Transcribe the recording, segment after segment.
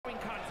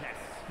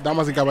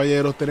Damas y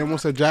caballeros,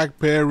 tenemos a Jack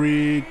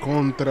Perry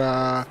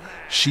contra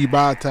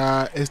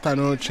Shibata esta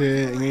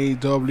noche en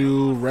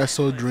AEW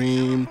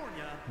WrestleDream.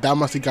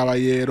 Damas y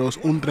caballeros,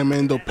 un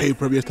tremendo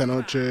pay-per-view esta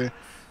noche.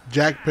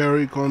 Jack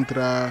Perry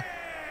contra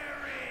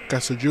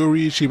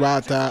Katsuyori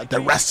Shibata, The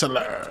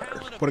Wrestler,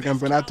 por el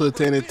campeonato de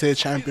TNT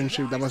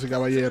Championship. Damas y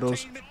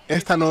caballeros,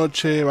 esta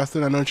noche va a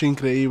ser una noche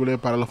increíble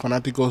para los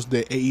fanáticos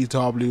de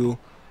AEW.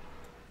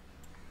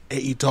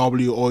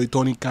 Hoy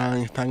Tony Khan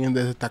están en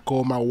desde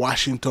Tacoma,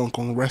 Washington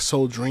con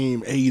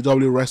WrestleDream,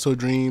 AEW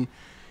WrestleDream,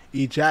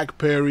 y Jack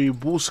Perry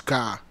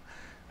busca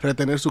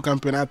retener su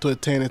campeonato de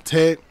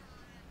TNT.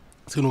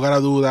 Sin lugar a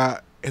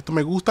duda, esto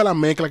me gusta la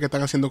mezcla que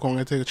están haciendo con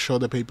este show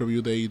de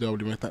pay-per-view de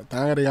AEW.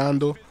 Están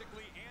agregando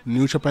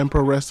New Japan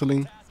Pro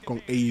Wrestling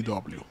con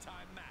AEW.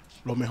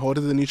 Los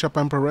mejores de New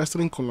Japan Pro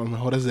Wrestling con los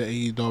mejores de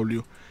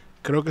AEW.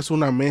 Creo que es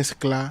una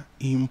mezcla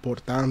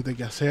importante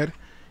que hacer.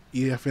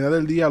 Y al final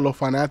del día los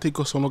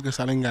fanáticos son los que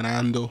salen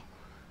ganando.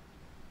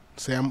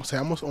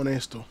 Seamos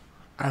honestos.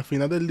 Al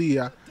final del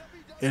día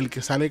el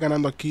que sale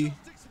ganando aquí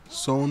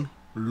son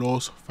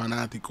los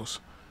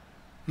fanáticos.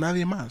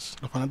 Nadie más.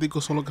 Los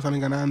fanáticos son los que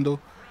salen ganando.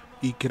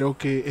 Y creo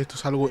que esto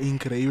es algo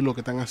increíble lo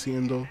que están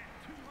haciendo.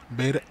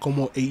 Ver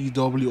cómo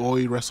AEW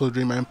hoy,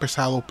 WrestleDream, ha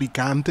empezado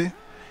picante.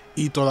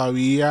 Y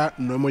todavía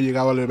no hemos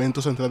llegado al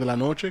evento central de la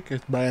noche, que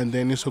es Bryan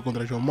Danielson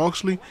contra Jon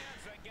Moxley.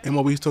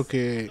 Hemos visto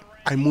que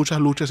hay muchas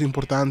luchas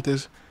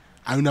importantes,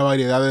 hay una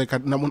variedad de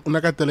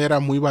una cartelera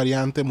muy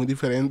variante, muy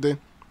diferente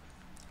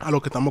a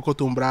lo que estamos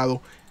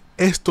acostumbrados.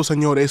 Esto,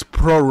 señores, es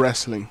pro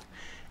wrestling.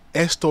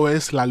 Esto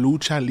es la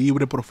lucha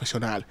libre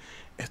profesional.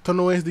 Esto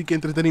no es de que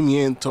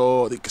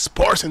entretenimiento, de que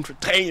sports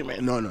entertainment.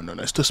 No.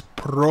 Esto es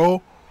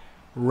pro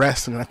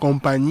wrestling. La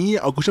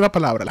compañía, escuchen la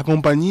palabra, la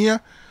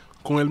compañía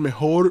con el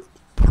mejor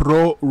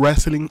pro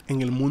wrestling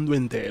en el mundo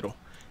entero.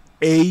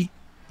 AEW.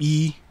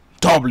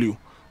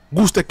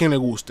 Guste quien le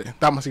guste,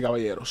 damas y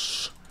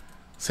caballeros.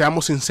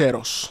 Seamos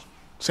sinceros,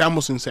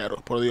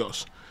 por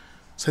Dios.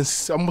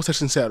 Vamos a ser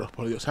sinceros,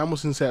 por Dios, seamos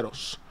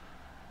sinceros.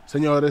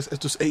 Señores,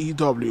 esto es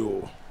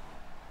AEW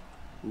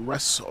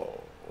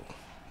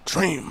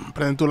WrestleDream.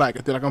 Prende tu like,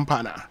 activa la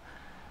campana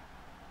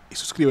y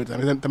suscríbete.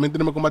 También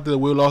tenemos combate de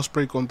Will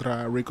Ospreay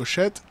contra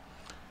Ricochet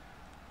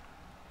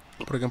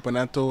por el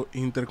campeonato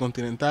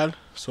intercontinental.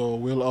 So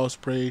Will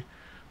Ospreay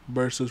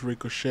versus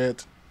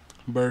Ricochet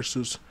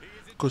versus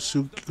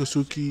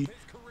Kazuki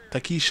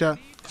Takisha.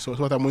 Eso va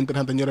a estar muy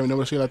interesante, señores. Mi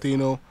nombre es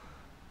Latino.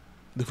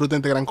 Disfruten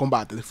este gran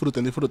combate.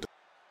 Disfruten. The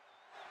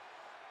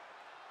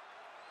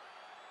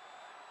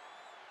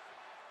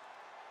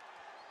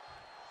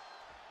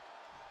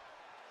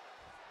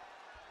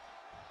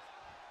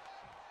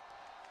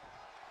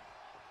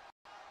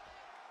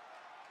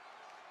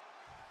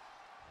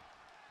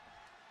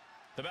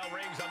bell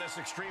rings on this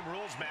Extreme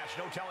Rules match.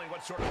 No telling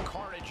what sort of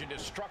carnage and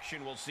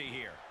destruction we'll see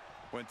here.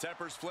 When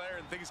tempers flare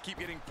and things keep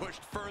getting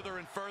pushed further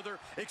and further,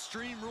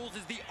 Extreme Rules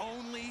is the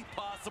only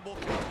possible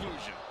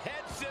conclusion.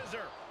 Head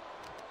scissor.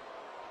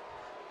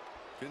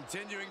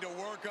 Continuing to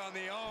work on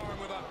the arm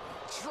with a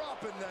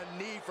drop in the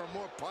knee for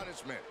more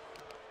punishment.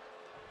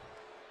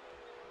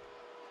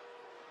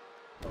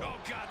 Oh,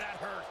 God, that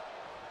hurt.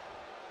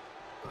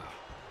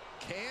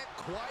 Can't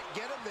quite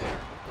get him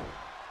there.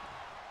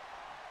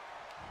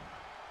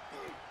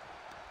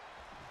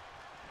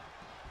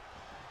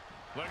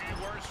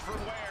 Looking worse for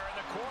wear in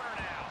the corner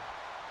now.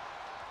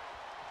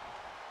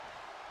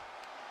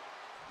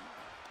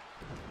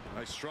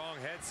 A strong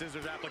head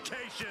scissors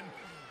application,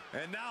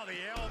 and now the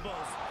elbows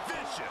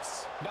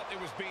vicious.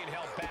 Nothing was being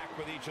held back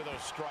with each of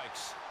those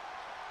strikes.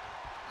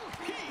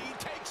 He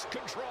takes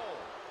control.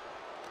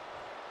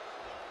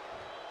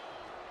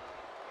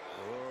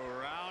 Oh,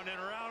 round and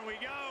round we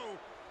go.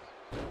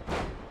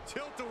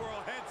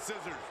 Tilt-a-whirl head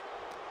scissors.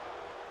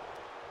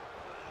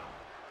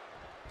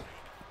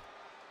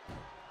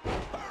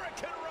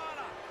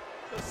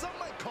 Some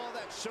might call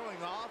that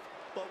showing off,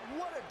 but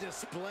what a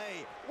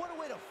display. What a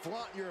way to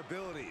flaunt your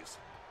abilities.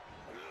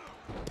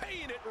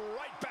 Paying it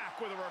right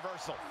back with a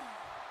reversal.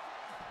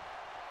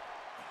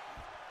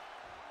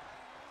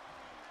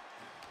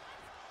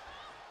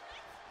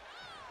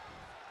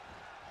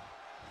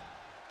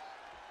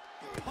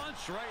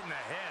 Punch right in the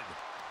head.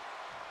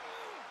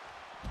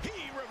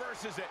 He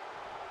reverses it.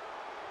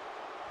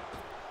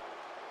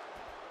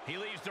 He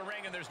leaves the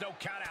ring and there's no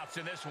countouts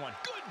in this one.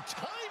 Good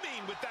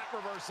timing with that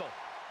reversal.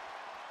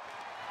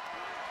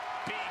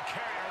 Being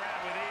carried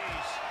around with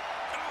ease.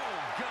 Oh,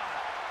 God.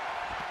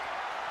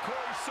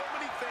 Corey, so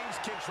many things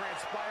can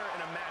transpire in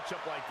a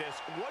matchup like this.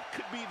 What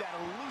could be that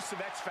elusive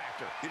X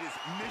factor? It is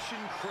mission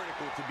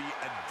critical to be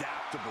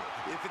adaptable.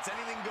 If it's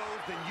anything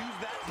goes, then use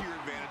that to your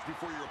advantage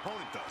before your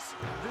opponent does.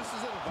 This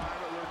is an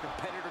environment where a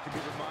competitor can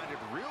be reminded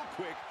real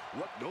quick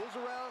what goes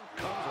around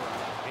comes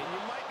around. And you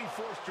might be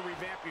forced to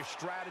revamp your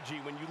strategy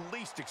when you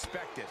least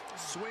expect it.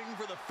 Swing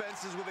for the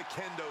fences with a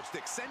kendo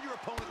stick. Send your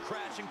opponent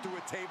crashing through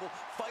a table.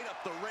 Fight up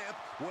the ramp.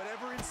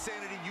 Whatever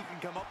insanity you can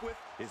come up with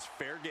is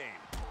fair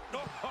game.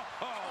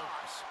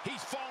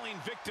 He's falling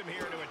victim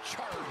here to a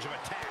charge of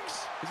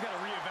attacks. He's got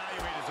to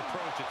reevaluate his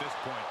approach at this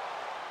point.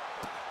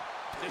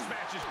 This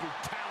match's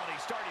brutality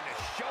starting to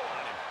show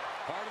on him.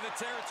 Part of the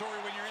territory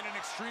when you're in an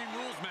Extreme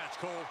Rules match,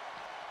 Cole.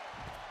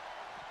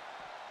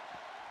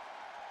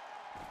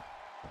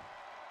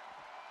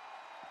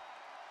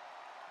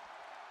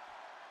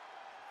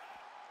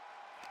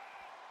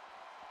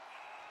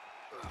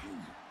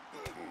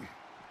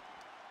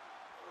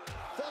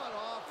 Fought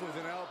off with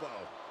an elbow,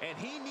 and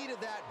he needed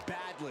that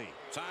badly.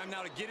 Time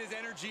now to get his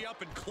energy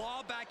up and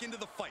claw back into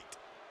the fight.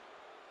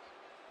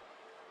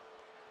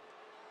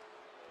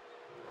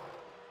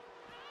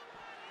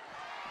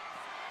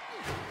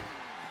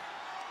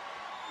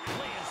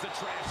 Lands the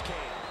trash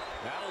can.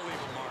 That'll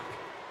leave a mark.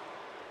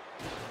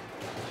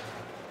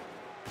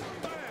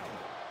 Bam!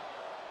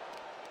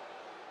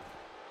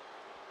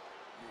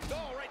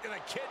 Oh, right to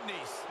the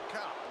kidneys.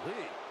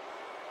 Golly.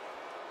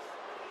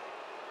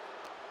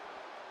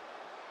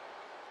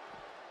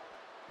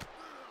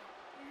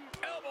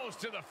 Elbows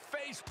to the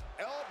face.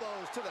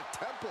 Elbows to the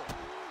temple.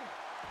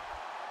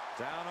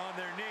 Down on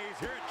their knees.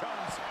 Here it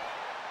comes.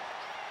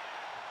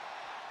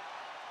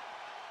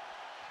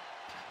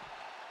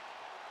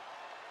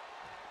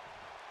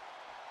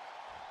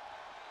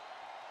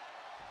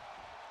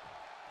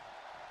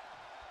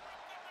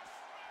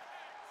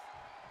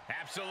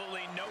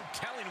 Absolutely no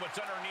telling what's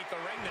underneath the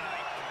ring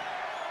tonight.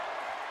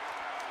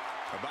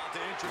 About to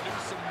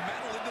introduce some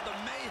metal into the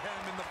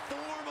mayhem in the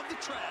form of the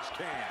trash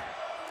can.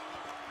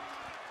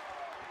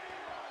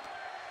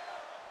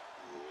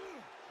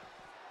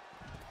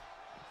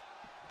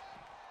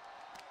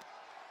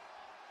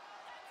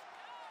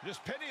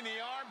 Just pinning the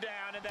arm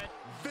down and that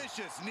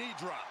Vicious knee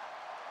drop.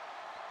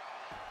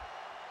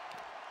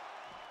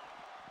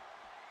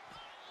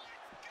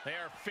 they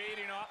are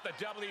feeding off the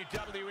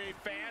WWE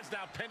fans,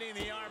 now pinning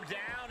the arm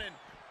down and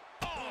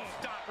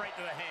stop right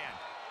to the hand.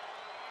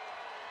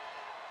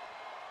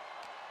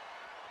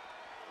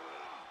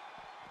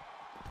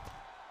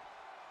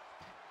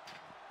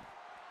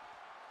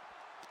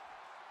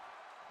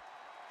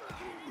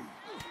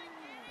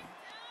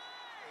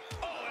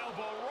 Oh,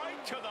 elbow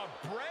right to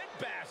the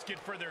breadbasket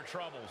for their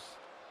troubles.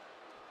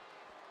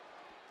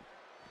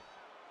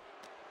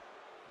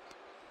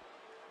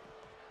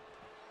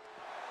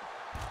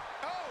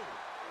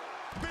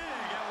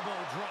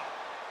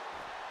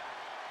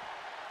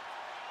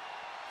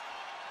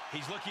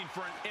 He's looking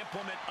for an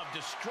implement of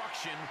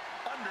destruction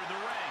under the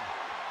ring.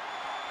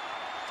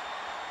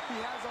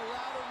 He has a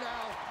ladder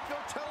now. No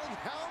telling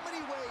how many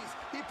ways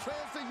he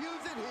plans to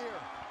use it here.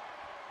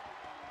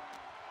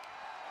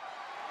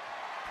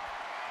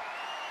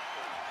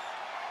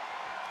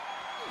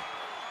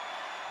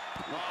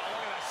 Oh,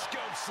 look at the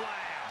scoop slam.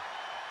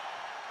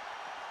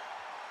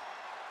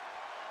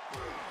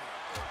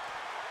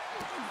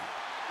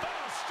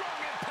 Oh, strong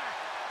impact.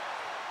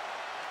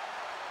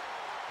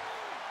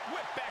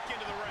 Whip back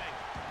into the ring.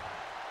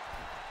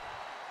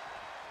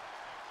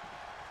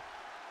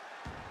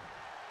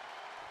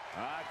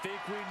 I think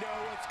we know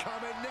what's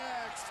coming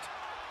next.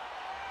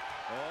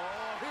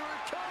 Oh, here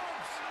it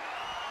comes.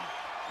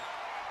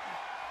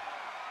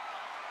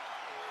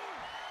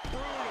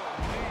 Brutal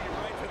knee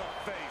right to the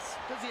face.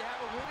 Does he have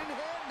a winning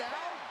hand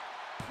now?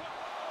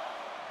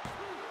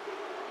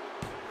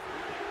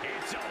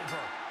 It's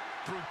over.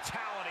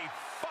 Brutality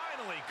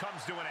finally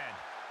comes to an end.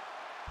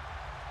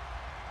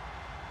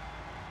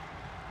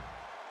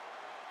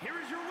 Here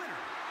is your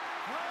winner,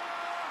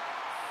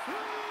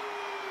 Superstar!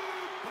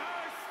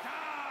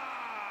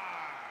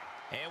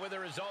 And with the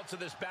results of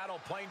this battle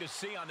plain to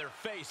see on their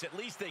face, at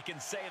least they can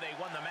say they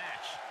won the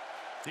match.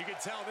 You can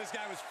tell this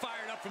guy was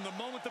fired up from the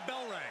moment the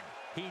bell rang.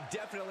 He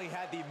definitely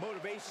had the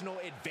motivational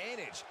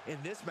advantage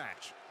in this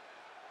match.